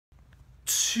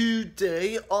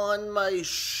Today on my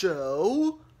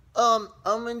show, I'm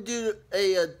gonna do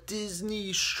a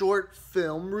Disney short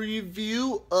film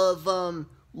review of,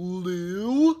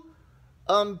 Lou.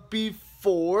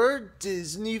 Before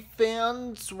Disney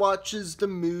fans watches the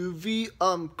movie,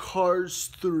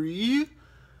 Cars 3.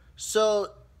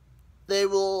 So, they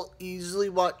will easily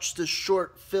watch the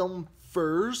short film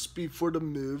first before the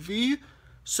movie.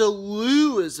 So,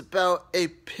 Lou is about a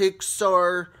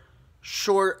Pixar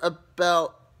short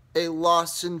about a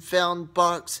lost and found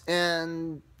box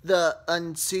and the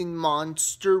unseen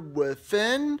monster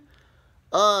within.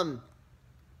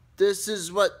 This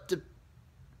is what the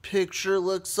picture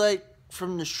looks like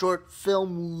from the short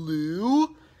film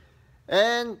Lou,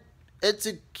 and it's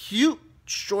a cute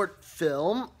short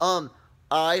film.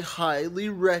 I highly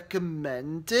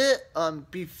recommend it.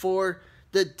 Before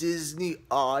the Disney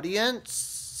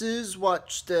audiences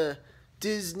watch the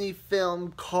Disney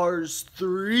film Cars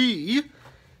 3.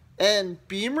 And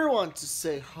Beamer wants to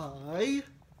say hi.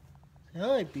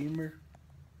 Hi, Beamer.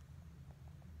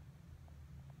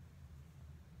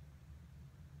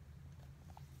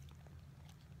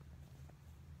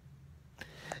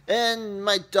 And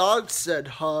my dog said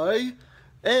hi.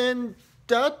 And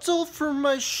that's all for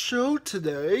my show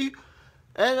today.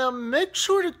 And make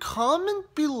sure to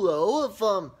comment below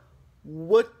of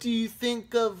what do you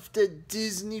think of the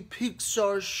Disney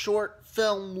Pixar short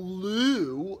film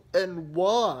Lou and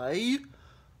why?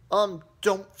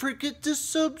 Don't forget to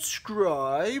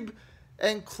subscribe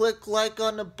and click like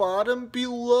on the bottom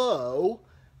below.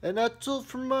 And that's all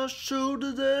for my show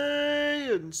today,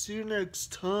 and see you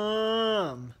next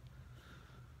time.